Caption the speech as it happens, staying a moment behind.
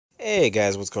Hey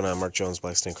guys, what's going on? Mark Jones,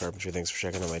 Blackstain Carpentry. Thanks for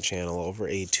checking out my channel. Over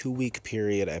a 2-week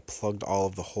period, I plugged all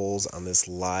of the holes on this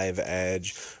live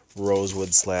edge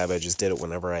rosewood slab. I just did it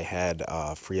whenever I had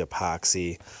free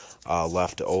epoxy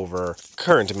left over.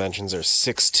 Current dimensions are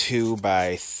 6'2"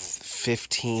 by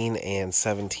 15 and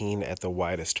 17 at the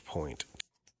widest point.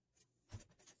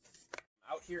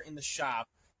 Out here in the shop,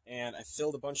 and I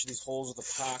filled a bunch of these holes with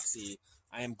epoxy.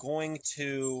 I am going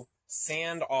to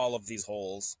sand all of these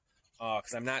holes,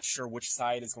 because I'm not sure which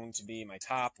side is going to be my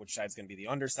top, which side is going to be the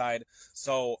underside.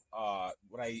 So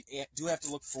what I do have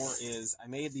to look for is I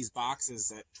made these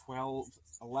boxes at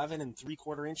 11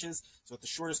 3/4 inches. So at the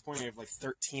shortest point, I have like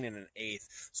 13 1/8.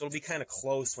 So it'll be kind of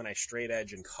close when I straight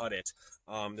edge and cut it.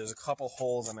 There's a couple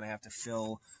holes I'm going to have to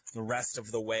fill the rest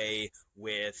of the way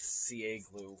with CA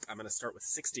glue. I'm going to start with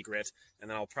 60 grit, and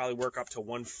then I'll probably work up to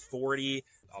 140.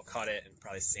 I'll cut it and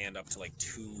probably sand up to like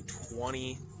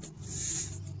 220.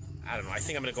 I don't know, I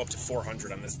think I'm going to go up to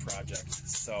 400 on this project,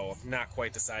 so not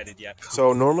quite decided yet.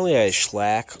 So normally I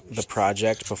shellac the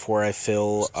project before I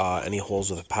fill any holes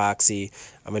with epoxy.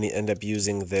 I'm going to end up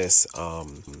using this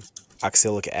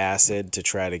oxalic acid to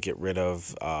try to get rid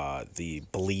of the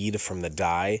bleed from the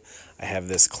dye. I have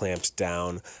this clamped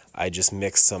down. I just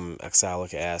mixed some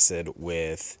oxalic acid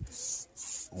with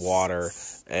water,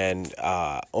 and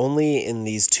only in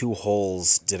these 2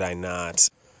 holes did I not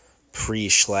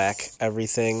pre-shellac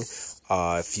everything.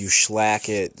 If you shellac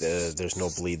it, there's no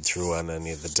bleed through on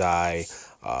any of the dye,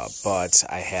 but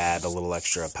I had a little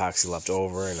extra epoxy left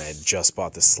over, and I had just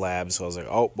bought the slab, so I was like,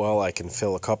 oh, well, I can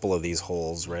fill a couple of these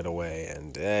holes right away,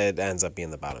 and it ends up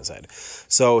being the bottom side.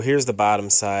 So here's the bottom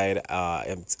side.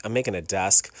 I'm making a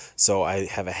desk, so I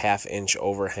have a 1/2 inch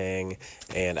overhang,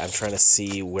 and I'm trying to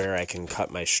see where I can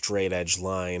cut my straight edge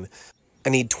line. I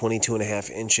need 22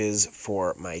 1/2 inches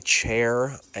for my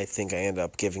chair. I think I end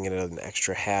up giving it an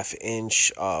extra 1/2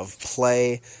 inch of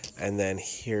play. And then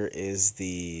here is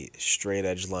the straight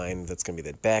edge line that's going to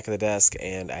be the back of the desk.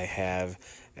 And I have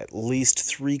at least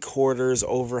 3/4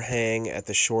 overhang at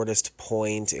the shortest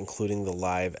point, including the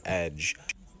live edge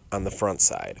on the front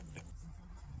side.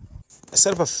 I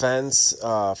set up a fence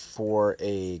for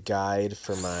a guide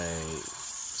for my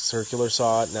circular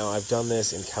saw. Now, I've done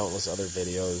this in countless other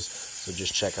videos. So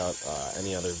just check out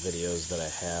any other videos that I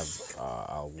have.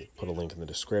 I'll put a link in the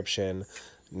description.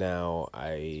 Now,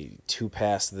 I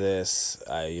 2-pass this.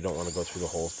 You don't want to go through the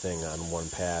whole thing on 1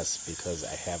 pass because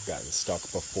I have gotten stuck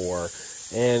before,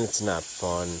 and it's not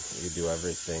fun. You do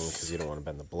everything because you don't want to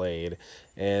bend the blade.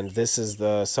 And this is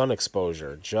the sun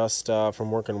exposure. Just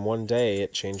from working 1 day,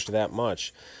 it changed that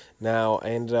much. Now, I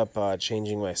ended up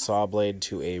changing my saw blade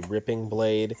to a ripping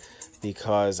blade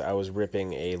because I was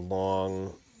ripping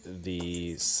along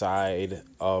the side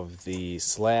of the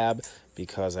slab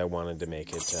because I wanted to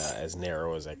make it as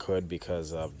narrow as I could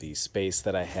because of the space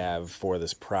that I have for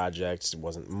this project. It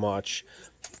wasn't much.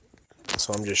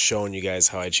 So I'm just showing you guys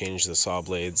how I changed the saw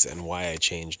blades and why I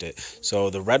changed it. So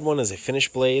the red one is a finish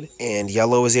blade and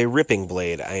yellow is a ripping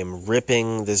blade. I am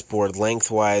ripping this board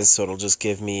lengthwise, so it'll just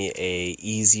give me a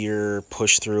easier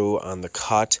push through on the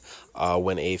cut,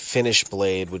 when a finish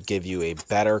blade would give you a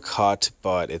better cut,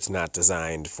 but it's not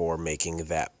designed for making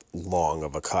that long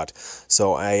of a cut.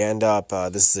 So I end up,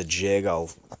 this is a jig. I'll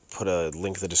put a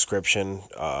link in the description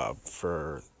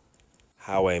for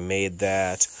how I made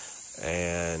that.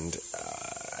 And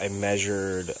I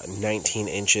measured 19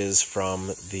 inches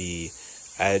from the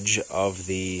edge of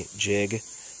the jig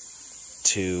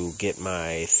to get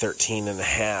my 13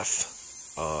 1/2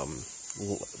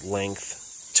 length.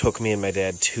 Took me and my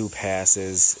dad 2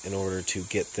 passes in order to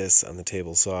get this on the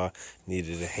table saw.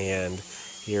 Needed a hand.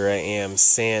 Here I am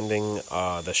sanding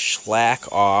the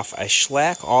shellac off. I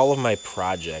shellac all of my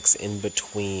projects in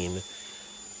between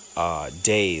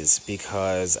days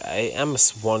because I am a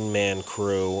one-man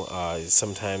crew.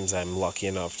 Sometimes I'm lucky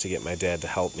enough to get my dad to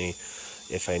help me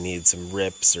if I need some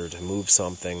rips or to move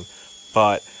something,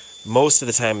 but most of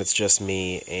the time it's just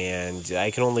me, and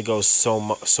I can only go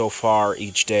so far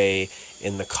each day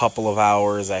in the couple of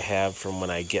hours I have from when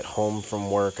I get home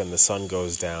from work and the sun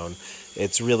goes down.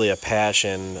 It's really a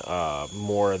passion,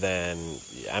 more than,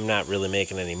 I'm not really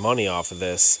making any money off of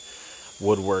this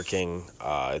woodworking.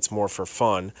 It's more for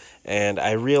fun, and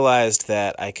I realized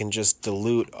that I can just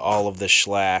dilute all of the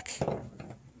shellac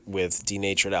with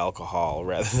denatured alcohol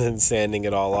rather than sanding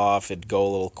it all off. It'd go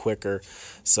a little quicker,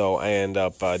 so I end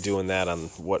up doing that on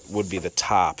what would be the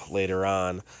top later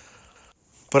on.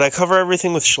 But I cover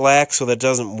everything with shellac so that it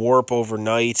doesn't warp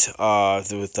overnight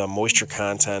with the moisture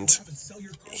content.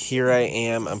 Here I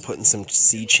am, I'm putting some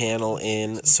C-channel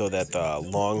in so that the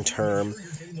long term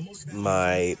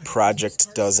my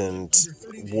project doesn't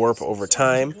warp over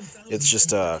time. It's just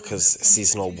because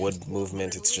seasonal wood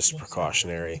movement, it's just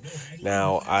precautionary.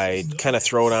 Now I kind of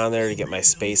throw it on there to get my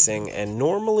spacing, and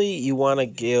normally you want to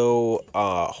go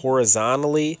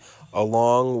horizontally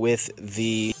along with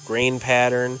the grain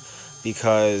pattern,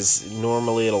 because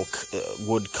normally it'll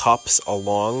wood cups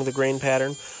along the grain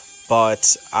pattern.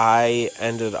 But I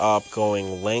ended up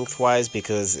going lengthwise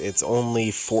because it's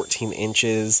only 14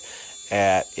 inches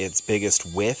at its biggest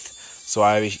width. So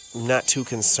I'm not too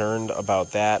concerned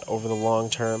about that over the long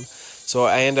term. So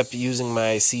I end up using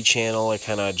my C-channel. I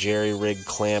kind of jerry-rig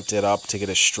clamped it up to get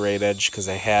a straight edge, because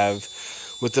I have,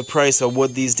 with the price of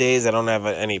wood these days, I don't have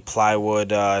any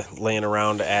plywood laying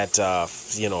around at a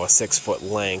 6-foot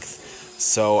length.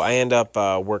 So I end up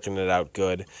working it out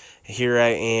good. Here I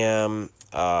am.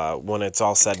 When it's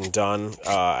all said and done,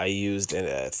 I used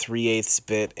a 3/8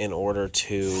 bit in order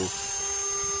to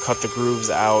cut the grooves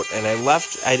out, and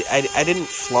I didn't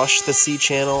flush the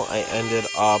C-channel. I ended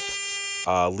up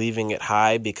leaving it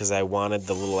high because I wanted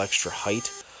the little extra height.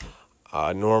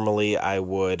 Normally I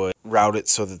would route it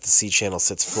so that the C-channel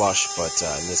sits flush, but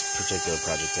in this particular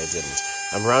project I didn't.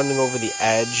 I'm rounding over the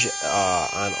edge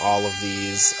on all of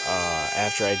these.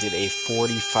 After I did a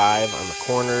 45 on the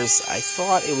corners, I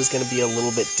thought it was going to be a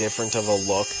little bit different of a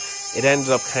look. It ended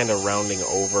up kind of rounding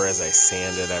over as I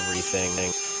sanded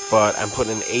everything, but I'm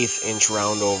putting an 1/8 inch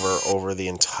round over the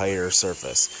entire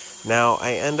surface. Now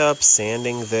I end up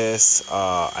sanding this.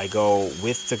 I go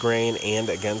with the grain and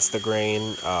against the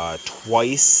grain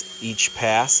twice each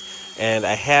pass, and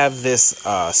I have this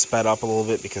sped up a little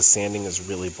bit because sanding is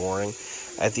really boring.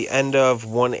 At the end of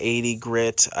 180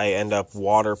 grit, I end up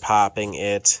water popping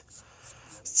it.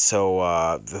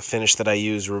 So the finish that I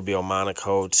use, Rubio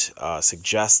Monocoat,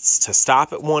 suggests to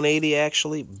stop at 180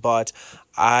 actually, but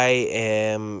I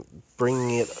am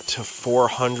bringing it to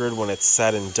 400 when it's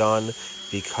said and done,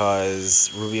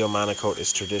 because Rubio Monocoat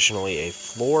is traditionally a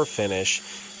floor finish,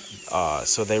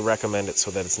 so they recommend it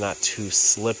so that it's not too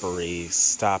slippery.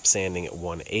 Stop sanding at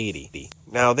 180.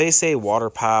 Now they say water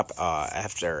pop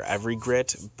after every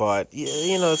grit, but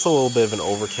it's a little bit of an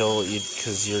overkill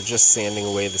because you're just sanding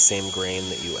away the same grain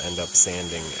that you end up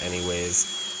sanding anyways.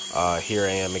 Here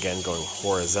I am again going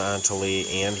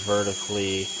horizontally and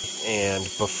vertically, and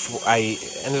before I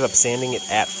ended up sanding it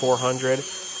at 400,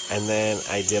 and then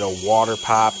I did a water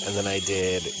pop, and then I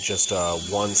did just a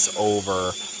once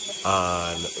over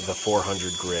on the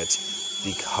 400 grit,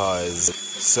 because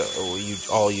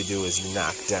all you do is you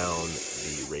knock down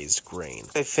the raised grain.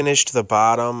 I finished the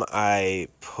bottom. I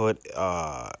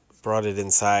brought it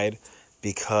inside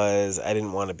because I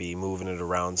didn't want to be moving it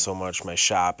around so much. My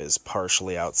shop is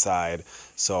partially outside,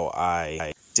 so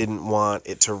I didn't want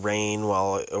it to rain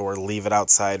or leave it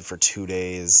outside for 2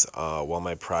 days while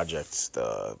my project,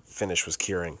 the finish, was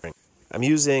curing. I'm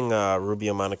using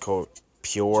Rubio Monocoat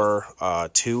Pure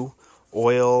 2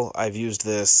 oil. I've used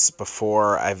this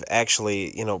before. I've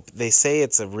actually, they say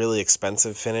it's a really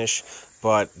expensive finish,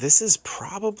 but this is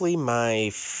probably my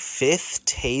 5th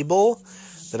table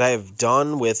that I have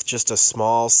done with just a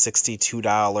small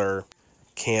 $62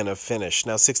 can of finish.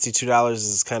 Now, $62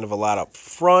 is kind of a lot up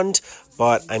front,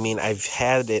 but I mean, I've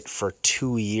had it for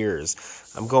 2 years.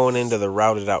 I'm going into the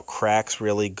routed out cracks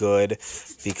really good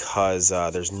because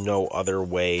there's no other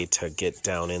way to get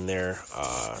down in there.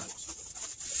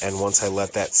 And once I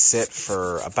let that sit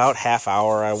for about half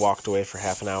hour, I walked away for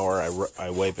half an hour, I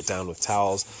wipe it down with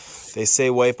towels. They say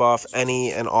wipe off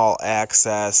any and all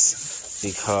excess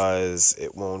because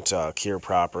it won't cure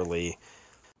properly.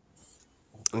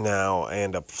 Now I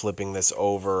end up flipping this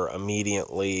over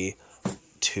immediately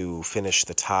to finish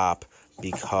the top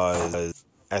because,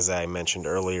 as I mentioned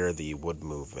earlier, the wood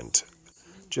movement.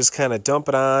 Just kind of dump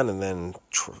it on and then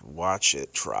watch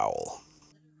it trowel.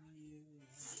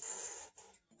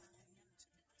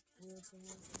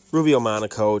 Rubio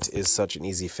Monocoat is such an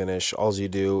easy finish. All you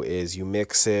do is you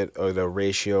mix it at a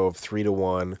ratio of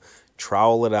 3-to-1,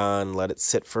 trowel it on, let it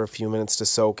sit for a few minutes to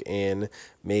soak in,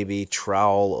 maybe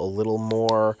trowel a little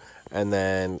more, and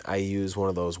then I use one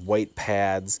of those white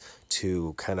pads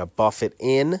to kind of buff it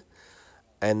in.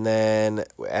 And then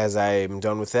as I'm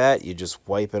done with that, you just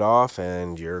wipe it off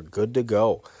and you're good to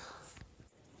go.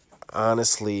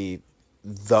 Honestly,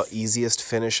 the easiest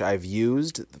finish I've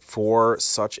used for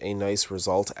such a nice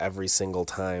result every single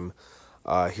time.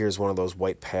 Here's one of those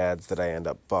white pads that I end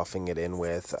up buffing it in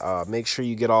with. Make sure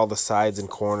you get all the sides and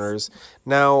corners.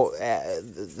 Now,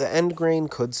 the end grain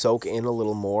could soak in a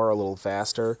little more, a little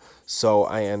faster, so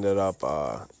I ended up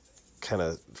kind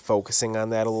of focusing on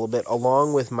that a little bit.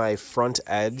 Along with my front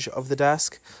edge of the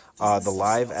desk, the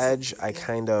live edge, I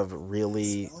kind of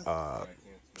really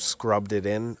scrubbed it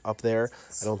in up there.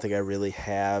 I don't think I really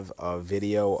have a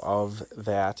video of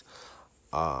that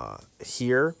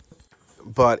here,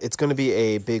 but it's going to be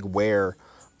a big wear,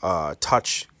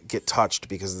 get touched,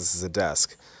 because this is a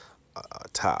desk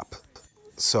top.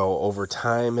 So over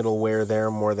time it'll wear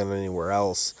there more than anywhere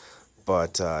else,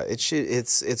 but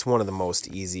it's one of the most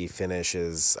easy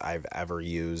finishes I've ever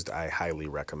used. I highly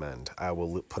recommend. I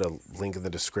will put a link in the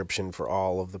description for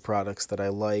all of the products that I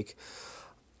like.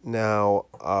 Now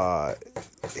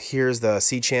here's the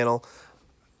C channel.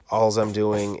 All I'm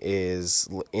doing is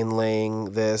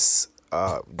inlaying this.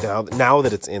 Now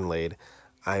that it's inlaid,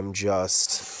 I'm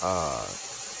just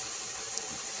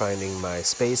finding my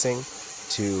spacing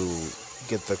to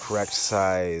get the correct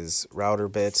size router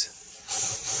bit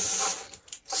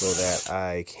so that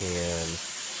I can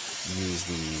use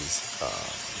these,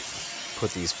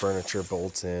 put these furniture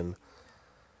bolts in.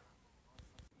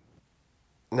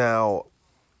 Now,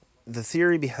 the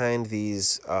theory behind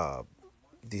these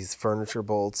furniture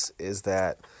bolts is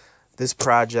that this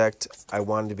project I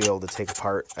wanted to be able to take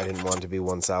apart. I didn't want it to be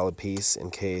one solid piece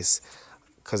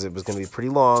because it was going to be pretty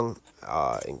long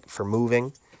for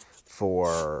moving,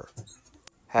 for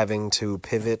having to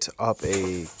pivot up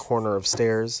a corner of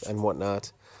stairs and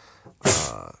whatnot.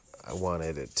 I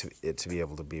wanted it to be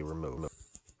able to be removed.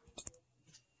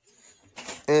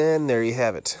 And there you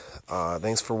have it.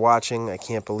 Thanks for watching. I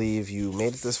can't believe you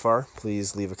made it this far.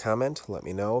 Please leave a comment. Let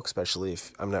me know, especially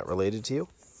if I'm not related to you.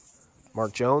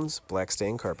 Mark Jones, Black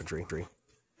Stain Carpentry.